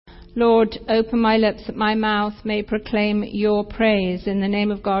Lord, open my lips that my mouth may proclaim your praise. In the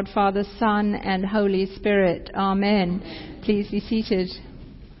name of God, Father, Son, and Holy Spirit. Amen. Please be seated.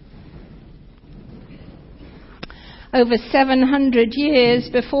 Over 700 years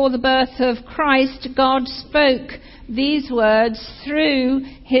before the birth of Christ, God spoke these words through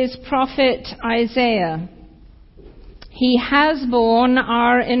his prophet Isaiah. He has borne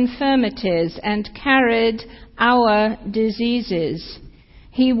our infirmities and carried our diseases.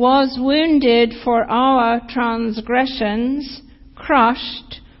 He was wounded for our transgressions,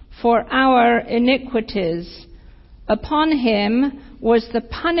 crushed for our iniquities. Upon him was the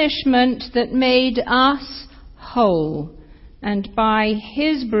punishment that made us whole, and by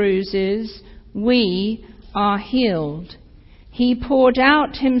his bruises we are healed. He poured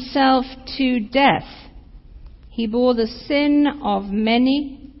out himself to death. He bore the sin of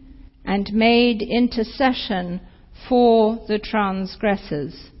many and made intercession for the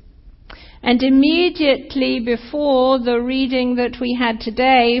transgressors. And immediately before the reading that we had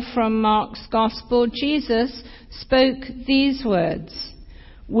today from Mark's Gospel, Jesus spoke these words: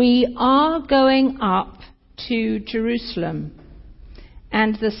 "We are going up to Jerusalem,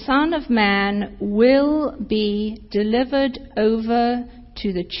 and the Son of Man will be delivered over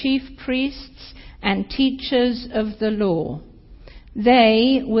to the chief priests and teachers of the law.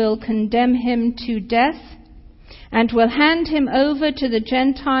 They will condemn him to death and will hand him over to the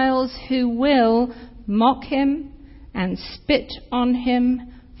Gentiles, who will mock him and spit on him,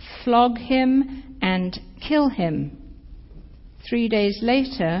 flog him and kill him. 3 days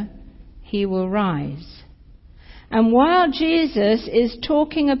later, he will rise." And while Jesus is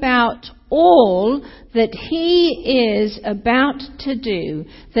talking about all that he is about to do,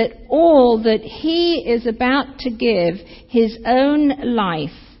 that all that he is about to give, his own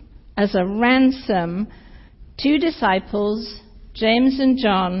life as a ransom, two disciples, James and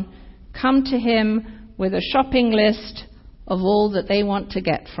John, come to him with a shopping list of all that they want to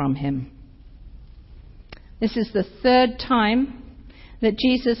get from him. This is the third time that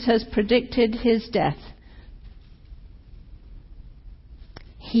Jesus has predicted his death.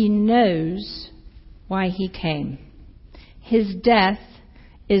 He knows why he came. His death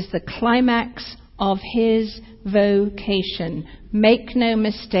is the climax of his vocation. Make no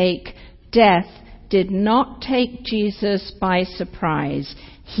mistake, death did not take Jesus by surprise.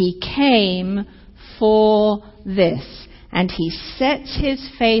 He came for this, and he sets his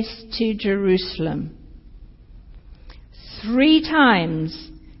face to Jerusalem. 3 times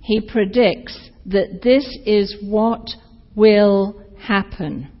he predicts that this is what will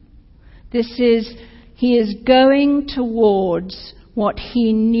happen. He is going towards what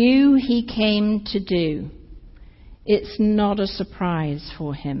he knew he came to do. It's not a surprise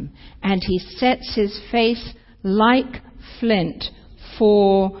for him. And he sets his face like flint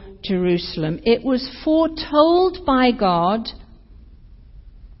for Jerusalem. It was foretold by God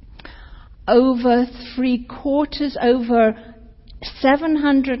over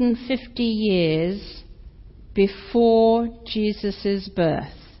 750 years before Jesus'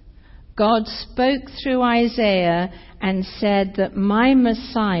 birth. God spoke through Isaiah and said that my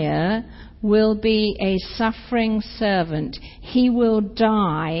Messiah will be a suffering servant. He will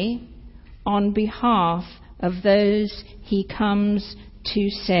die on behalf of those he comes to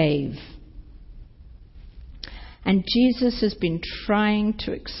save. And Jesus has been trying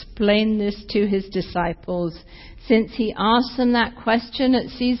to explain this to his disciples since he asked them that question at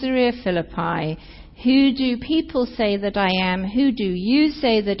Caesarea Philippi. Who do people say that I am? Who do you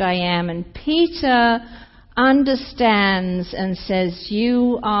say that I am? And Peter understands and says,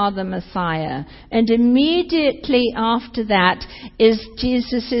 you are the Messiah. And immediately after that is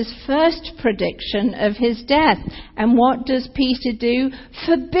Jesus' first prediction of his death. And what does Peter do?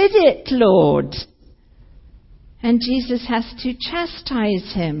 Forbid it, Lord. And Jesus has to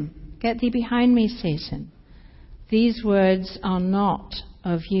chastise him. Get thee behind me, Satan. These words are not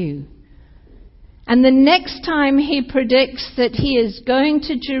of you. And the next time he predicts that he is going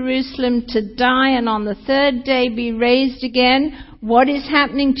to Jerusalem to die and on the third day be raised again, what is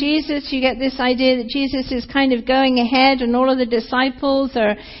happening? Jesus, you get this idea that Jesus is kind of going ahead and all of the disciples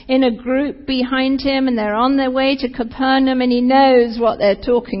are in a group behind him and they're on their way to Capernaum and he knows what they're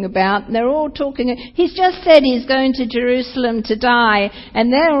talking about. And they're all talking. He's just said he's going to Jerusalem to die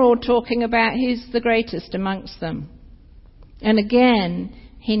and they're all talking about who's the greatest amongst them. And again,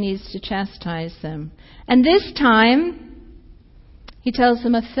 he needs to chastise them. And this time, he tells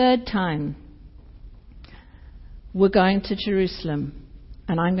them a third time, we're going to Jerusalem,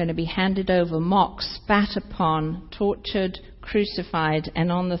 and I'm going to be handed over, mocked, spat upon, tortured, crucified,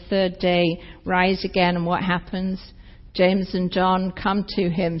 and on the third day rise again. And what happens? James and John come to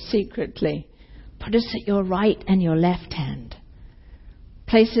him secretly. Put us at your right and your left hand.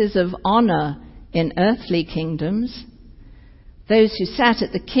 Places of honor in earthly kingdoms. Those who sat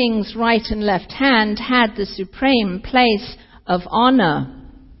at the king's right and left hand had the supreme place of honor.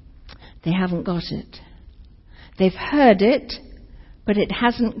 They haven't got it. They've heard it, but it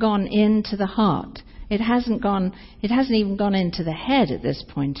hasn't gone into the heart. It hasn't even gone into the head at this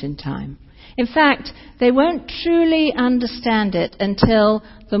point in time. In fact, they won't truly understand it until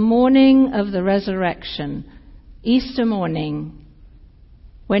the morning of the resurrection, Easter morning,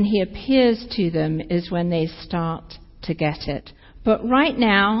 when he appears to them is when they start to get it. But right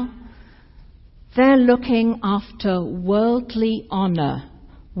now, they're looking after worldly honor,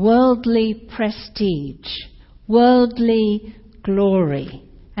 worldly prestige, worldly glory.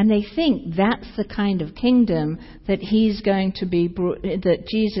 And they think that's the kind of kingdom that that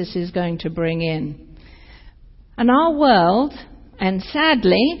Jesus is going to bring in. And our world, and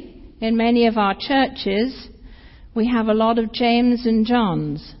sadly, in many of our churches, we have a lot of James and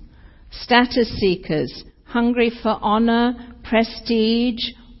Johns, status seekers, hungry for honor, prestige,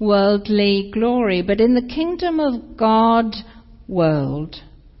 worldly glory. But in the kingdom of God world,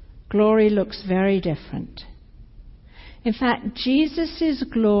 glory looks very different. In fact, Jesus'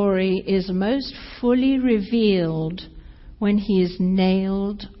 glory is most fully revealed when he is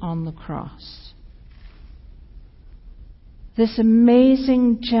nailed on the cross. This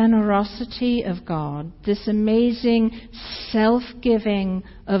amazing generosity of God, this amazing self-giving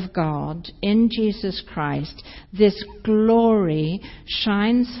of God in Jesus Christ, this glory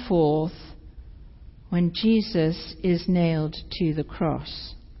shines forth when Jesus is nailed to the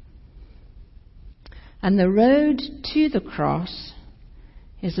cross. And the road to the cross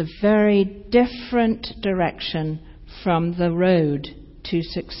is a very different direction from the road to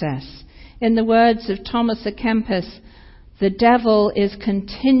success. In the words of Thomas à Kempis, the devil is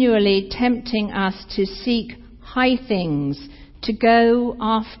continually tempting us to seek high things, to go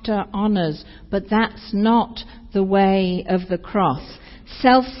after honors, but that's not the way of the cross.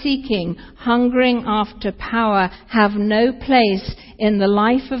 Self-seeking, hungering after power have no place in the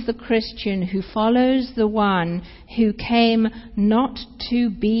life of the Christian who follows the one who came not to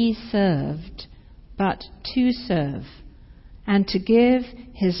be served, but to serve, and to give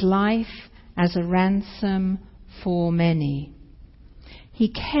his life as a ransom for many.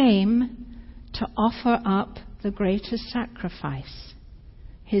 He came to offer up the greatest sacrifice,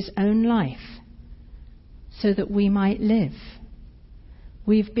 his own life, so that we might live.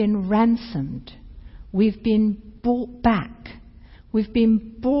 We've been ransomed. We've been bought back. We've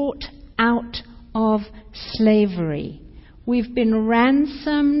been bought out of slavery. We've been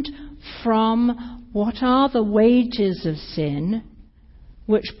ransomed from what are the wages of sin,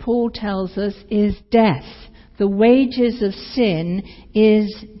 which Paul tells us is death. The wages of sin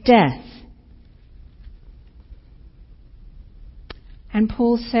is death. And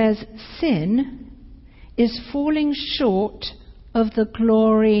Paul says sin is falling short of the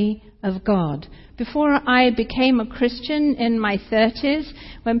glory of God. Before I became a Christian in my 30s,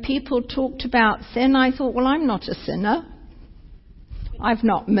 when people talked about sin, I thought, well, I'm not a sinner. I've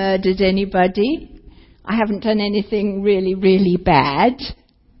not murdered anybody. I haven't done anything really, really bad.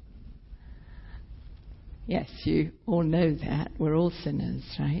 Yes, you all know that. We're all sinners,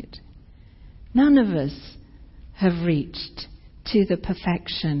 right? None of us have reached to the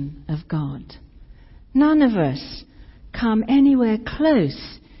perfection of God. None of us come anywhere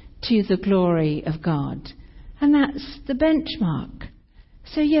close to the glory of God. And that's the benchmark.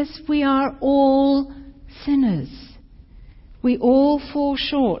 So yes, we are all sinners. We all fall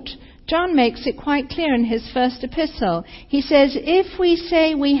short. John makes it quite clear in his first epistle. He says, if we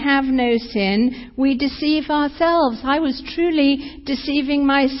say we have no sin, we deceive ourselves. I was truly deceiving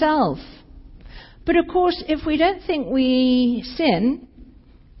myself. But of course, if we don't think we sin,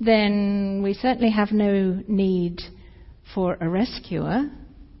 then we certainly have no need for a rescuer,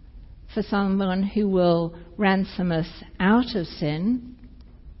 for someone who will ransom us out of sin.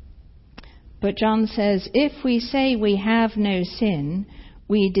 But John says, if we say we have no sin,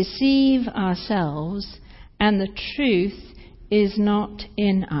 we deceive ourselves, and the truth is not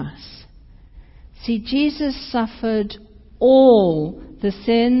in us. See, Jesus suffered all the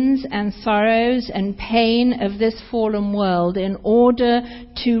sins and sorrows and pain of this fallen world in order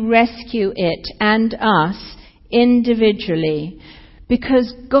to rescue it and us individually,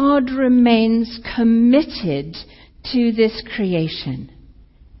 because God remains committed to this creation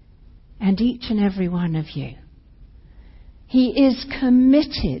and each and every one of you. He is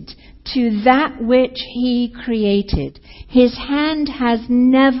committed to that which he created. His hand has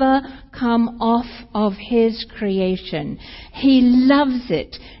never come off of his creation. He loves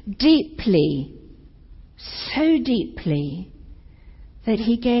it deeply, so deeply, that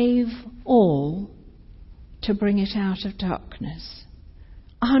he gave all to bring it out of darkness.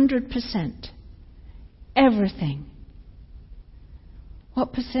 100%. Everything.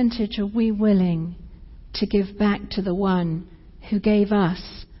 What percentage are we willing to give back to the one who gave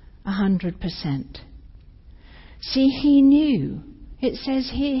us 100%? See, he knew. It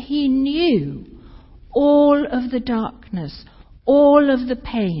says here, he knew all of the darkness, all of the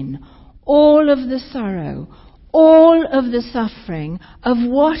pain, all of the sorrow, all of the suffering of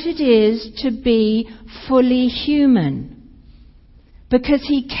what it is to be fully human. Because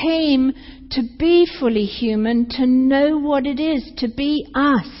he came to be fully human, to know what it is to be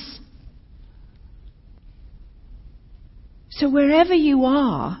us. So wherever you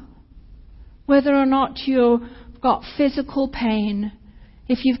are, whether or not you've got physical pain,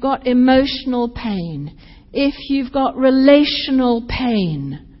 if you've got emotional pain, if you've got relational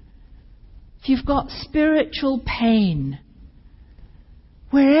pain, if you've got spiritual pain,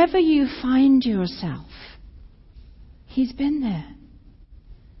 wherever you find yourself, he's been there.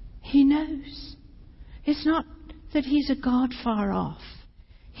 He knows. It's not that he's a God far off.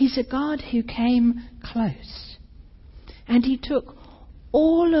 He's a God who came close. And he took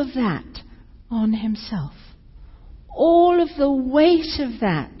all of that on himself. All of the weight of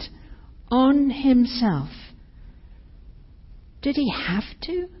that on himself. Did he have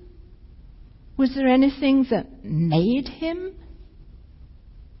to? Was there anything that made him?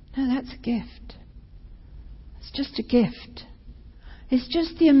 No, that's a gift. It's just a gift. It's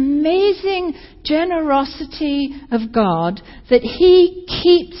just the amazing generosity of God that he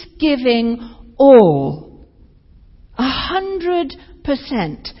keeps giving all.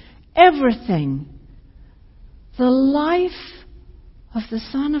 100%. Everything. The life of the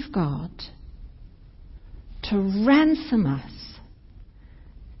Son of God to ransom us.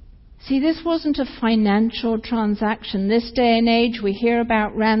 See, this wasn't a financial transaction. This day and age, we hear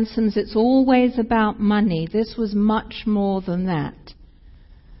about ransoms. It's always about money. This was much more than that.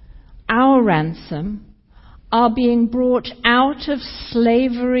 Our ransom, our being brought out of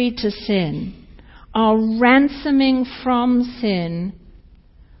slavery to sin, our ransoming from sin,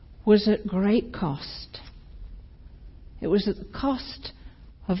 was at great cost. It was at the cost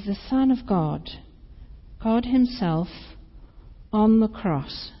of the Son of God, God himself, on the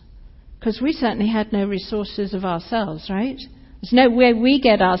cross. Because we certainly had no resources of ourselves, right? There's no way we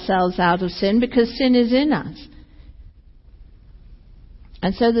get ourselves out of sin because sin is in us.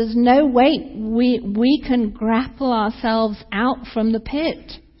 And so there's no way we can grapple ourselves out from the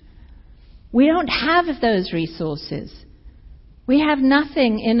pit. We don't have those resources. We have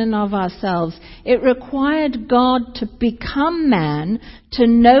nothing in and of ourselves. It required God to become man, to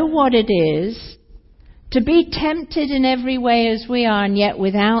know what it is, to be tempted in every way as we are and yet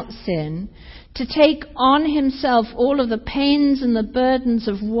without sin, to take on himself all of the pains and the burdens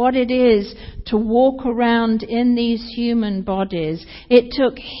of what it is to walk around in these human bodies. It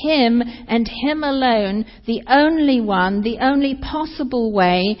took him and him alone, the only one, the only possible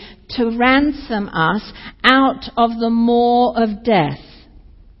way to ransom us out of the maw of death,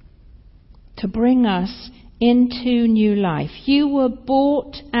 to bring us into new life. You were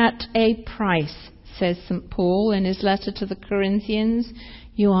bought at a price, says St. Paul in his letter to the Corinthians.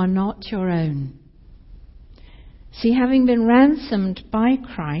 You are not your own. See, having been ransomed by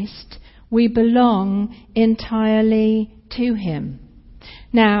Christ, we belong entirely to him.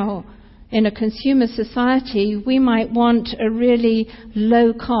 Now, in a consumer society, we might want a really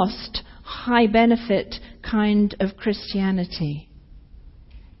low-cost, high-benefit kind of Christianity.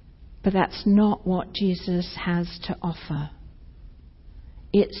 But that's not what Jesus has to offer.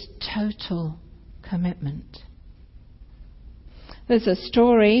 It's total commitment. There's a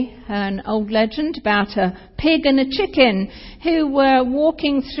story, an old legend, about a pig and a chicken who were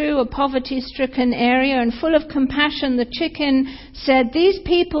walking through a poverty-stricken area, and full of compassion, the chicken said, "These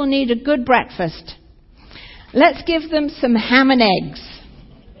people need a good breakfast. Let's give them some ham and eggs."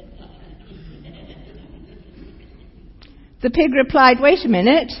 The pig replied, "Wait a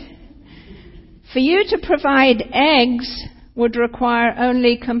minute. For you to provide eggs would require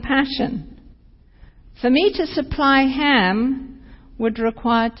only compassion. For me to supply ham would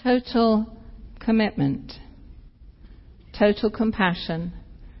require total commitment." Total compassion,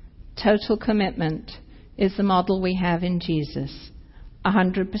 total commitment is the model we have in Jesus.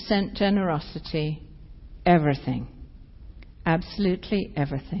 100% generosity, everything. Absolutely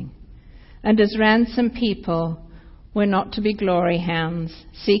everything. And as ransomed people, We're not to be glory hounds,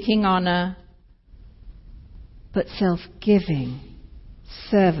 seeking honour, but self-giving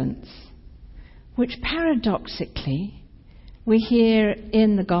servants, which paradoxically we hear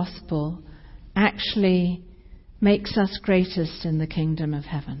in the gospel actually makes us greatest in the kingdom of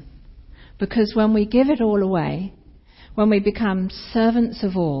heaven. Because when we give it all away, when we become servants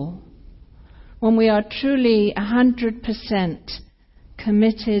of all, when we are truly 100%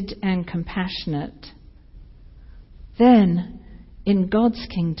 committed and compassionate, then in God's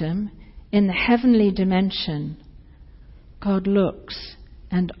kingdom, in the heavenly dimension, God looks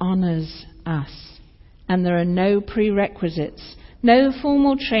and honours us. And there are no prerequisites, no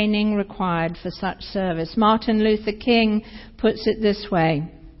formal training required for such service. Martin Luther King puts it this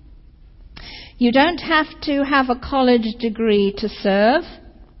way: you don't have to have a college degree to serve.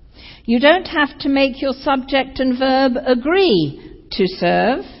 You don't have to make your subject and verb agree to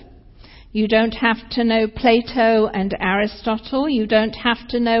serve. You don't have to know Plato and Aristotle. You don't have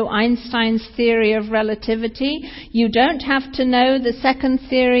to know Einstein's theory of relativity. You don't have to know the second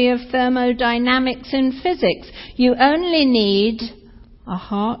theory of thermodynamics in physics. You only need a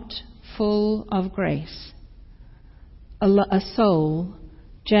heart full of grace, a soul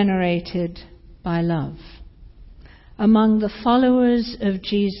generated by love. Among the followers of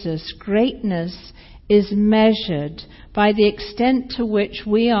Jesus, greatness is measured by the extent to which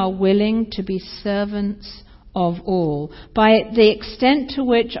we are willing to be servants of all, by the extent to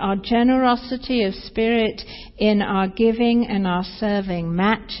which our generosity of spirit in our giving and our serving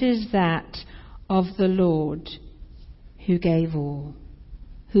matches that of the Lord who gave all,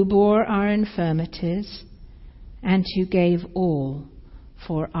 who bore our infirmities, and who gave all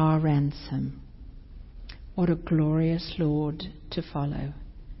for our ransom. What a glorious Lord to follow.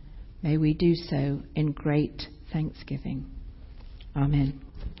 May we do so in great thanksgiving. Amen.